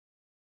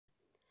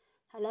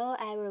Hello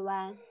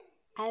everyone,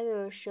 I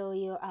will show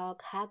you our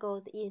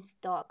cargoes in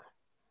stock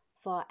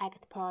for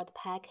export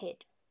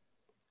package.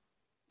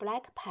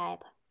 Black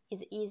pipe is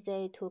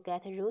easy to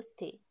get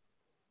rusty,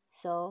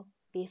 so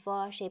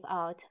before ship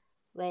out,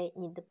 we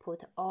need to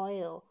put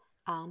oil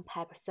on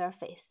pipe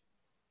surface.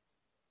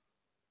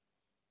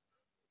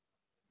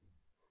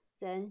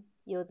 Then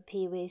use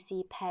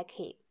PVC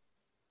packing.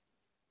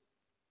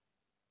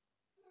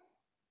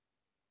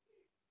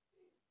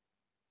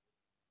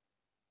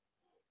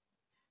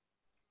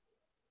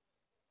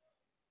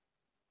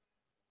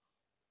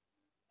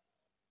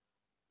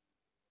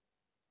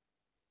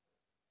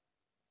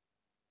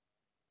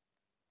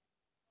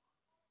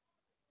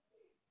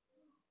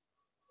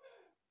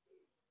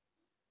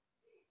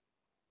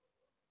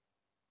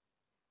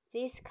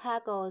 This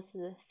cargo's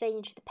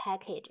finished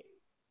package.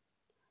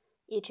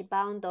 Each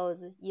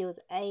bundle use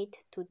 8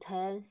 to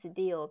 10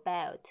 steel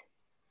bolts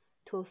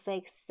to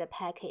fix the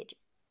package,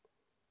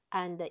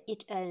 and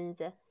each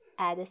end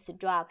add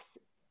straps.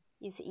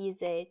 It's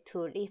easy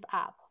to lift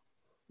up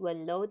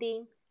when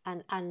loading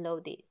and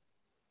unloading.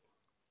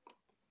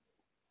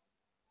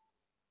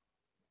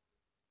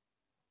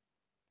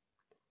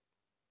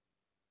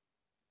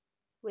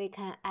 We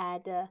can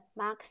add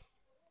marks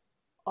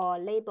or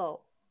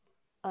label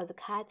as the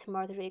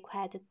customer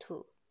requested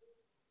to.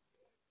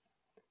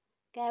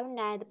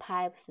 Galvanized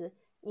pipes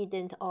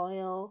needn't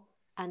oil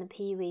and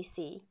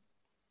PVC.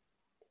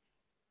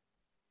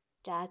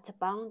 Just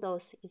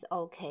bundles is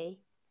okay.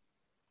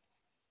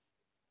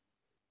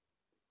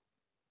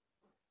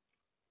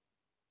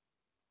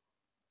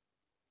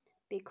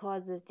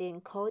 Because the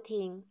thin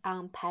coating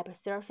on pipe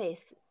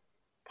surface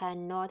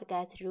cannot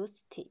get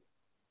rusty.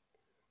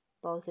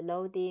 Both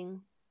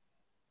loading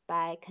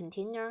by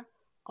container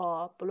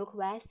or bulk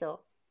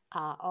vessel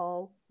are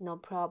all no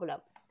problem.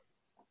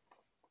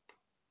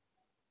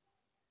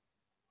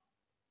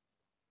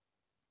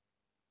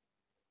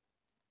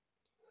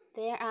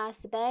 There are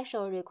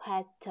special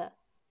requests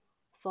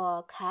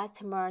for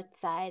customer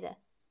side,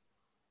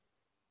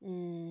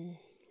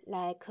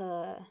 like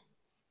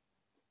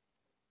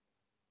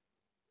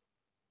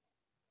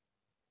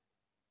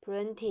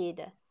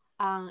printed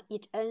on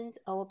each end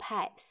of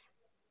pipes.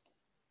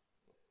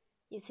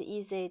 It's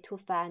easy to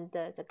find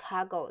the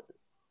cargoes.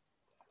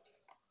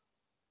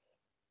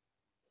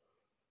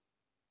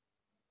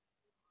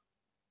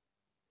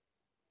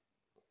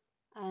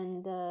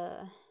 And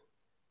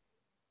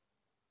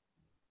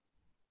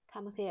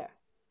come here.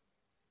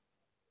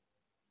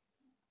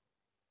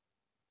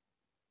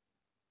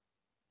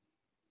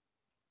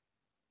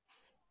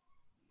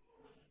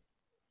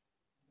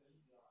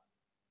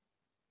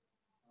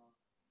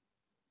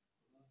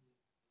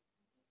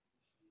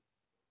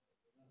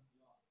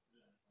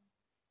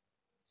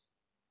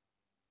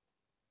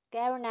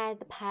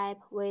 Galvanized pipe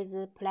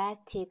with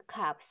plastic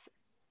cups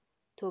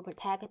to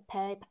protect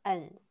pipe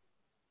end.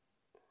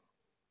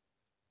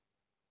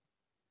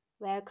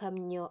 Welcome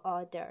new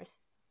orders.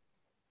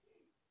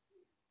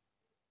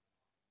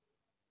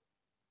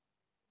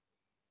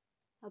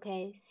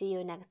 Okay, see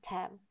you next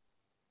time.